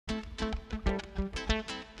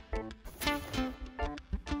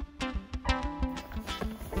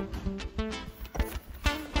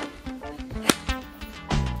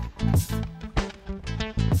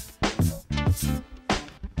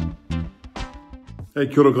Hey,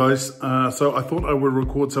 kia ora guys. So I thought I would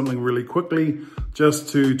record something really quickly just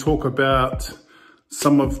to talk about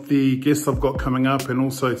some of the guests I've got coming up and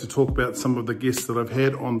also to talk about some of the guests that I've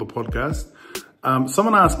had on the podcast.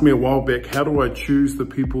 Someone asked me a while back, how do I choose the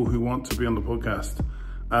people who want to be on the podcast?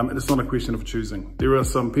 And it's not a question of choosing. There are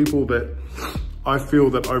some people that I feel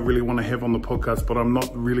that I really want to have on the podcast, but I'm not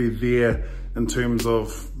really there in terms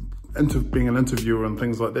of being an interviewer and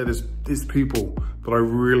things like that. There's people that I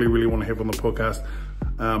really want to have on the podcast.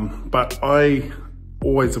 But I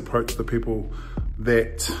always approach the people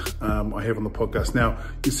that I have on the podcast. Now,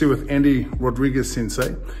 you see with Andy Rodriguez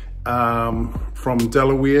Sensei from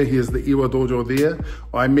Delaware, he has the Iwa Dojo there.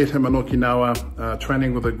 I met him in Okinawa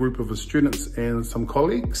training with a group of his students and some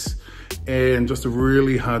colleagues, and just a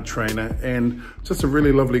really hard trainer and just a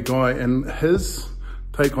really lovely guy. And his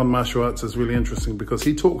take on martial arts is really interesting because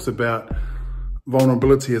he talks about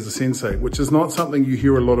vulnerability as a sensei, which is not something you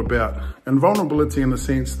hear a lot about. And vulnerability in the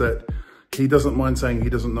sense that he doesn't mind saying he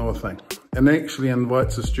doesn't know a thing and actually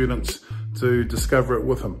invites his students to discover it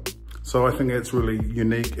with him. So I think that's really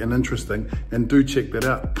unique and interesting, and do check that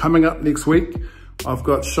out. Coming up next week, I've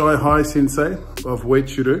got Shai Hai Sensei of Wei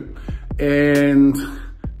Churu, and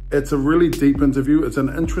it's a really deep interview. It's an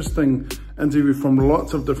interesting interview from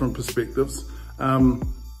lots of different perspectives.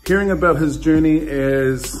 Hearing about his journey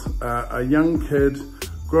as a young kid,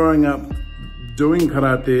 growing up, doing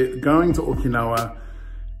karate, going to Okinawa,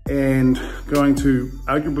 and going to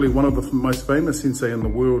arguably one of the most famous sensei in the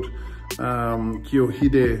world,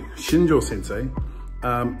 Kiyohide Shinjo Sensei,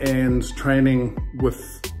 and training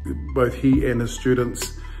with both he and his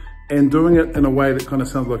students, and doing it in a way that kind of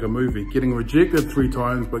sounds like a movie, getting rejected 3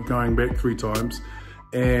 times, but going back 3 times.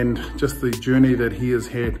 And just the journey that he has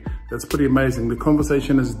had, that's pretty amazing. The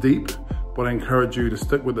conversation is deep, but I encourage you to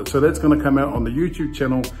stick with it. So that's going to come out on the YouTube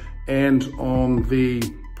channel and on the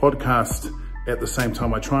podcast at the same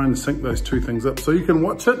time. I try and sync those 2 things up so you can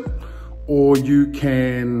watch it or you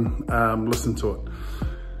can listen to it.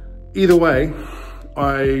 Either way,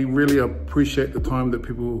 I really appreciate the time that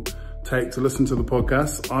people take to listen to the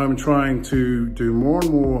podcast. I'm trying to do more and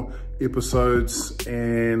more episodes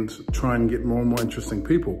and try and get more and more interesting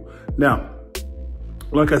people. Now,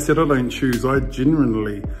 like I said, I don't choose. I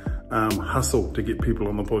genuinely hustle to get people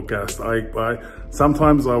on the podcast.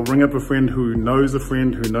 Sometimes I'll ring up a friend who knows a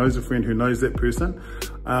friend who knows a friend who knows that person.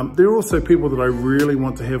 There are also people that I really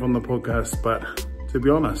want to have on the podcast, but to be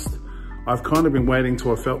honest, I've kind of been waiting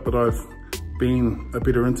till I felt that I've been a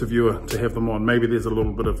better interviewer to have them on. Maybe there's a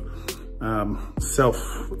little bit of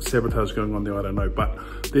self-sabotage going on there, I don't know, but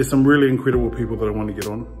there's some really incredible people that I want to get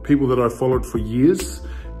on, people that I've followed for years,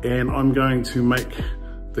 and I'm going to make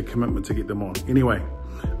the commitment to get them on. Anyway,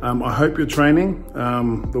 I hope you're training.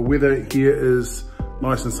 The weather here is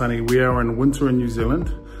nice and sunny. We are in winter in New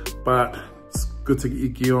Zealand, but it's good to get your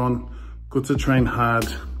gear on, good to train hard,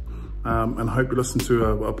 and hope you listen to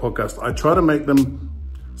a podcast. I try to make them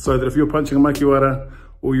so that if you're punching a makiwara,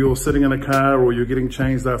 or you're sitting in a car, or you're getting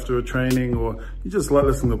changed after a training, or you just like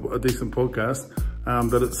listening to a decent podcast,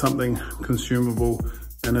 that it's something consumable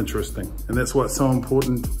and interesting. And that's why it's so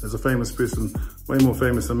important. As a famous person, way more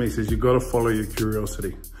famous than me, says you got to follow your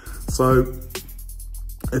curiosity. So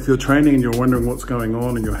if you're training and you're wondering what's going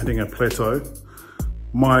on and you're hitting a plateau,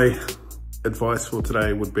 my advice for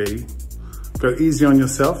today would be go easy on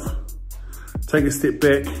yourself, take a step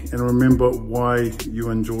back and remember why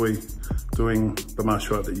you enjoy doing the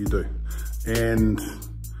martial art that you do. And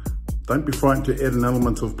don't be frightened to add an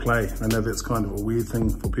element of play. I know that's kind of a weird thing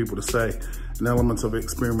for people to say. An element of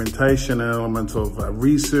experimentation, an element of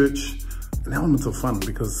research, an element of fun,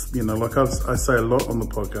 because, you know, like I say a lot on the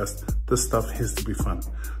podcast, this stuff has to be fun.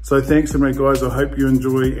 So thanks everybody, guys. I hope you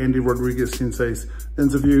enjoy Andy Rodriguez Sensei's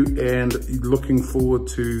interview, and looking forward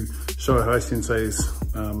to Shai Hai Sensei's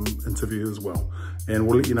interview as well. And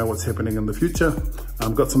we'll let you know what's happening in the future.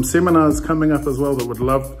 I've got some seminars coming up as well that would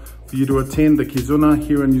love for you to attend. The Kizuna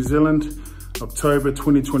here in New Zealand, October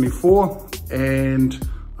 2024, and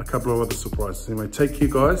a couple of other surprises. Anyway, take care,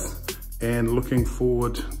 guys, and looking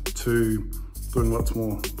forward to doing lots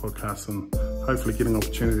more podcasts and hopefully getting an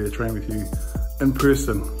opportunity to train with you in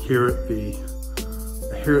person here at the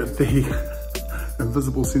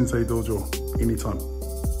Invisible Sensei Dojo anytime.